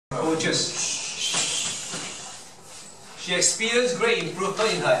coaches. She experienced great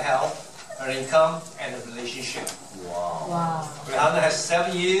improvement in her health, her income, and her relationship. Wow. Reihana has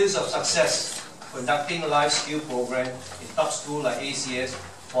 7 years of success conducting life skill program in top schools like ACS,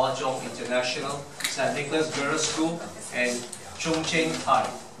 Hwa Chong International, St. Nicholas Girls School, and Chongqing High.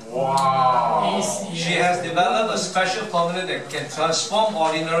 Wow. She has developed a special formula that can transform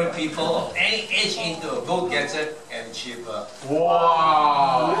ordinary people of any age into a go-getter and achiever.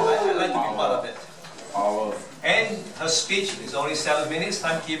 Wow. I'd like to be part of it. Power. And her speech is only 7 minutes.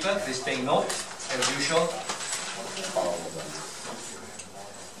 Timekeeper, please take note, as usual.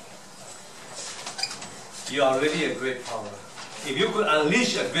 You are really a great power. If you could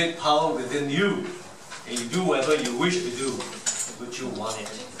unleash a great power within you, and you do whatever you wish to do, would you want it?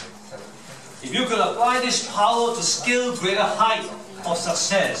 If you could apply this power to scale greater height of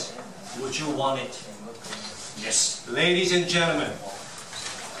success, would you want it? Yes. Ladies and gentlemen,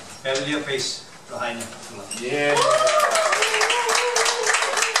 familiar face, Reihana. Yeah.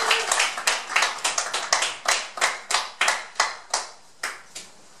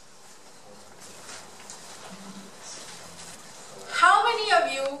 How many of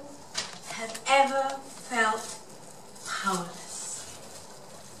you have ever felt powerless?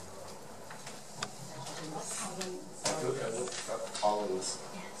 Powerless.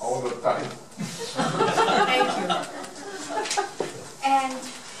 All the time. Thank you. And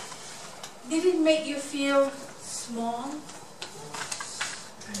did it make you feel small?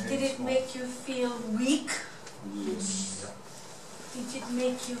 Did it make you feel weak? Yes. Did it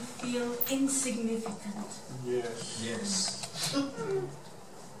make you feel insignificant? Yes. Yes.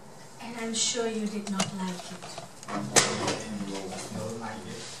 And I'm sure you did not like it.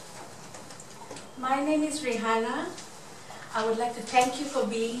 My name is Reihana. I would like to thank you for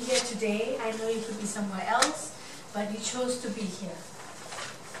being here today. I know you could be somewhere else, but you chose to be here.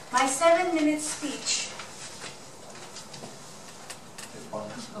 My 7-minute speech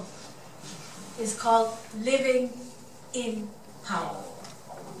is called Living in Power.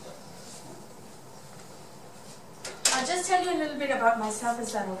 I'll just tell you a little bit about myself.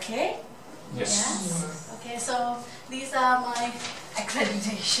 Is that okay? Yes. Yes? Okay, so these are my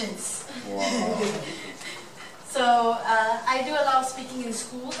accreditations. Wow. So I do a lot of speaking in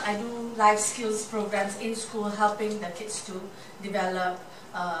schools. I do life skills programs in school, helping the kids to develop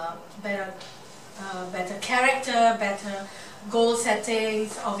better character, better goal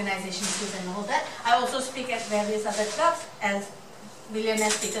settings, organization skills and all that. I also speak at various other clubs as Millionaire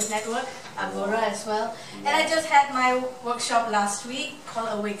Speakers Network, Agora as well. And I just had my workshop last week called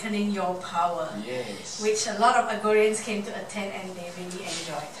Awakening Your Power, Yes. which a lot of Agorians came to attend and they really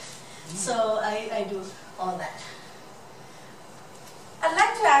enjoyed. So I do all that. I'd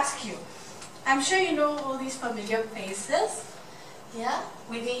like to ask you, I'm sure you know all these familiar faces. Yeah?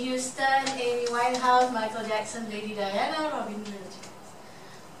 Whitney Houston, Amy Winehouse, Michael Jackson, Lady Diana, Robin Williams.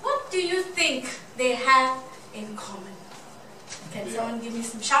 What do you think they have in common? Can someone give me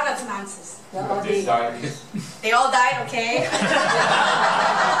some shout-outs and answers? They died. They all died, okay?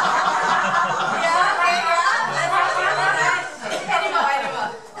 Any more?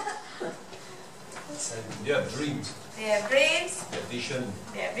 They have dreams, They have dreams, they have vision.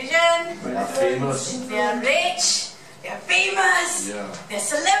 they have vision, They are famous. they are rich, they are famous, Yeah. they're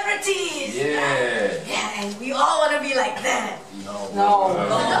celebrities. Yeah. Yeah, and we all want to be like that. No. You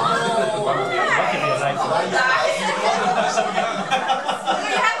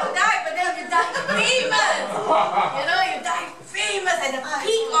have to die, but then you die famous. You know, you die famous at the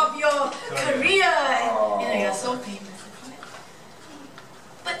peak of your career. And, you know, you're so famous.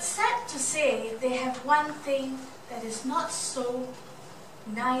 But sad to say, they have one thing that is not so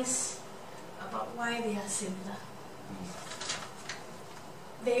nice about why they are similar.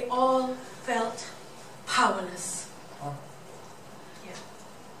 They all felt powerless. Yeah.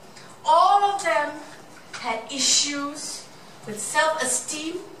 All of them had issues with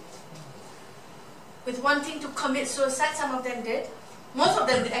self-esteem, with wanting to commit suicide. Some of them did. Most of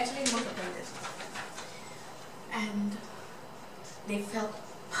them did. Actually, most of them did. And they felt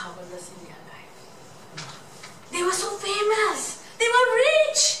powerless in their life. They were so famous. They were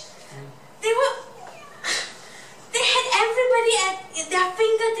rich. They had everybody at their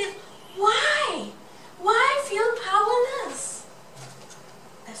fingertips. Why? Why feel powerless?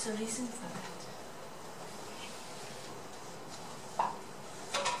 There's a reason for that.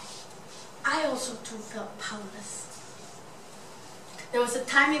 I also too felt powerless. There was a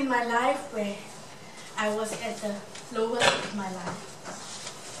time in my life where I was at the lowest of my life.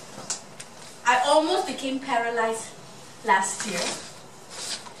 I almost became paralyzed last year.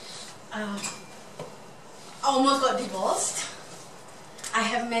 Almost got divorced. I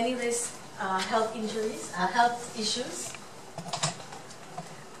have many health issues.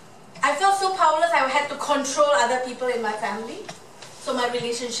 I felt so powerless. I had to control other people in my family, so my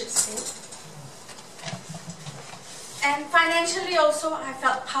relationships failed. And financially also, I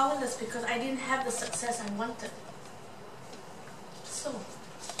felt powerless because I didn't have the success I wanted. So,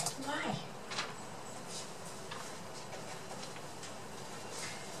 why?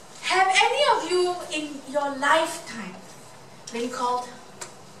 Have any of you in your lifetime been called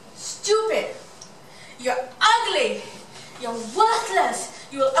stupid? You're ugly. You're worthless.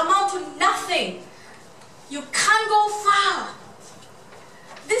 You will amount to nothing. You can't go far.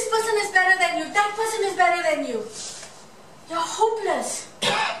 This person is better than you. That person is better than you. You're hopeless.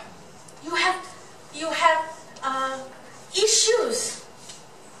 You have issues.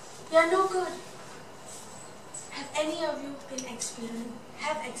 You're no good. Have any of you experienced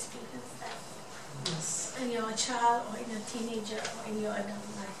that? Yes. In your child or in a teenager or in your adult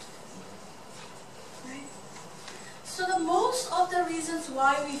life? Right? So the most of the reasons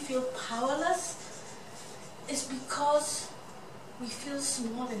why we feel powerless is because we feel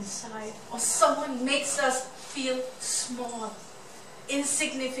small inside, or someone makes us feel small,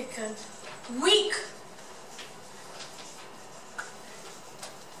 insignificant, weak.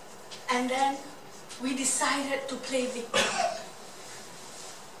 And then we decided to play victim.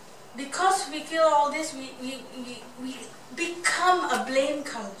 Because we feel all this, we become a blame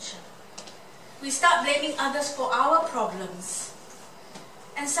culture. We start blaming others for our problems.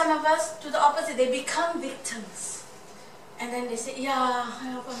 And some of us, to the opposite, they become victims. And then they say, yeah,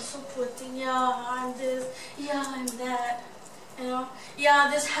 I'm so poor thing, yeah, I'm this, yeah, I'm that. You know, yeah,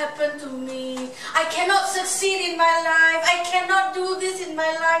 this happened to me. I cannot succeed in my life. I cannot do this in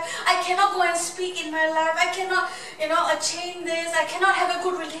my life. I cannot go and speak in my life. I cannot, attain this. I cannot have a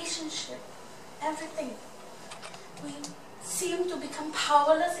good relationship. Everything. We seem to become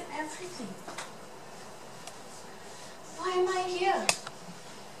powerless in everything. Why am I here?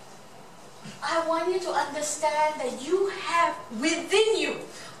 I want you to understand that you have within you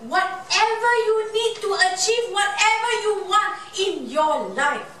whatever you need to achieve, whatever you want in your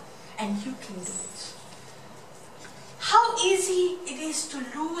life, and you can do it. How easy it is to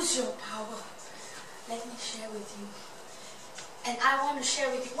lose your power. Let me share with you. And I want to share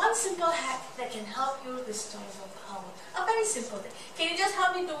with you one simple hack that can help you restore your power. A very simple thing. Can you just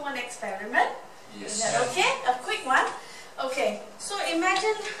help me do one experiment? Yes. Is that okay? A quick one. Okay, so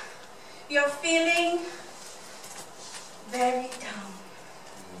imagine you're feeling very down.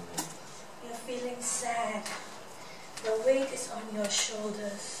 You're feeling sad. The weight is on your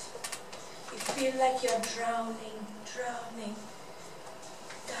shoulders. You feel like you're drowning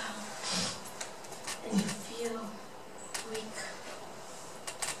down. And you feel weak.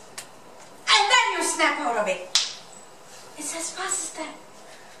 And then you snap out of it. It's as fast as that.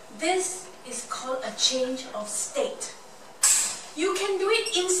 This is called a change of state. You can do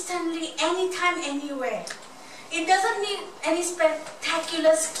it instantly, anytime, anywhere. It doesn't need any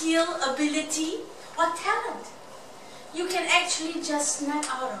spectacular skill, ability, or talent. You can actually just snap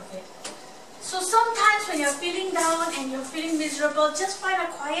out of it. So sometimes when you're feeling down and you're feeling miserable, just find a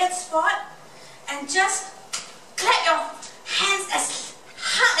quiet spot and just clap your hands as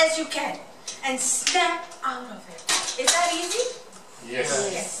hard as you can and snap out of it. Is that easy? Yes.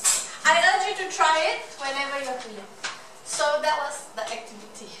 Yes. I urge you to try it whenever you're feeling. So that was the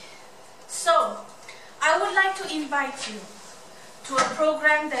activity. So I would like to invite you to a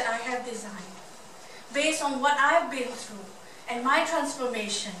program that I have designed based on what I've been through and my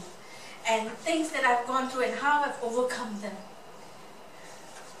transformation and things that I've gone through and how I've overcome them.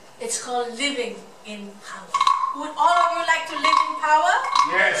 It's called Living in Power. Would all of you like to live in power?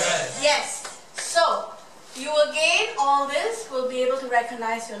 Yes. Yes. So you will gain all this, will be able to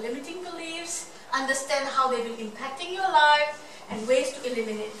recognize your limiting beliefs, understand how they've been impacting your life, and ways to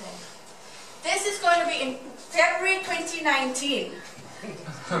eliminate them. This is going to be in February 2019.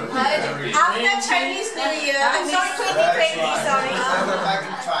 After Chinese New Year. I'm sorry, 2020, sorry. Back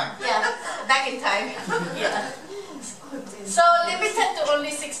in time. Yeah, back in time. Yeah. So limited to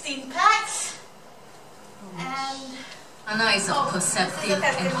only 16 packs. And Anna is a perceptive and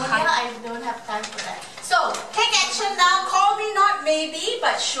I don't have time for that. So take action now. Call me not maybe,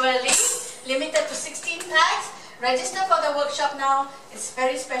 but surely. Limited to 16 packs. Register for the workshop now. It's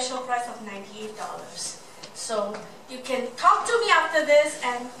very special price of $98. So you can talk to me after this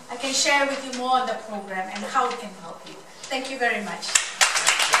and I can share with you more on the program and how it can help you. Thank you very much.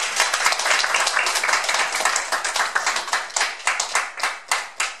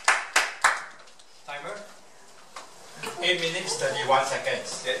 Timer? 8 minutes, 31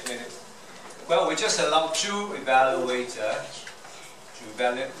 seconds. 8 minutes. Well, we just allow two evaluators to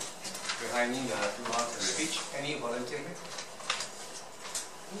valid behind the speech. Any volunteer?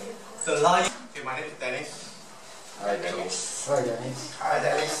 The line. Okay, my name is Dennis. Hi, Dennis. Hi, Dennis. Hi,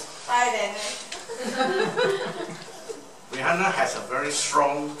 Dennis. Hi, Dennis. Reihana has a very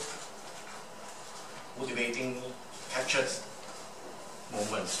strong, motivating, captured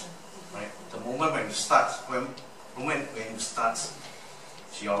moments. Right? The moment when you start,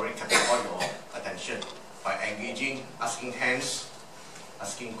 she already captured all your attention by engaging, asking hands,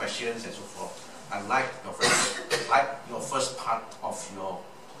 asking questions, and so forth. I like your first part of your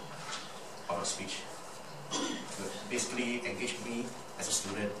speech. You basically engage me as a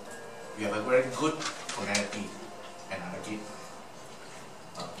student. You have a very good tonality, and I like it.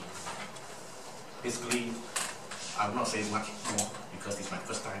 Basically, I'm not saying much more because it's my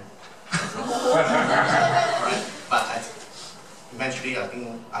first time. Right? But eventually, I think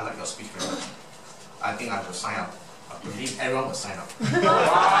I like your speech very much. I think I will sign up. I believe everyone will sign up. Very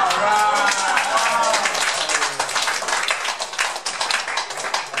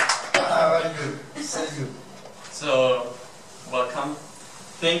good. Very good. So, welcome.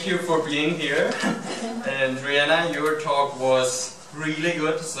 Thank you for being here. And Reihana, your talk was really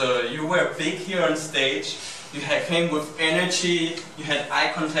good. So you were big here on stage. You came with energy. You had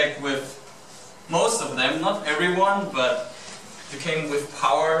eye contact with most of them, not everyone, but you came with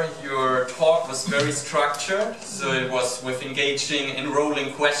power. Your talk was very structured. So it was with engaging,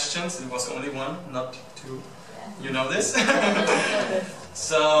 enrolling questions. It was only one, not two. You know this?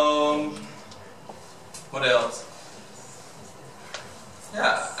 So, what else?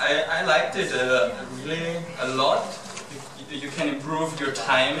 Yeah, I liked it really a lot. You can improve your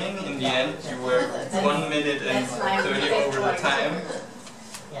timing. In the end, you were 1 minute and 30 over the time.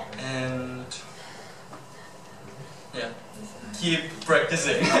 And yeah, keep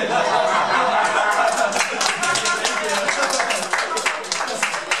practicing.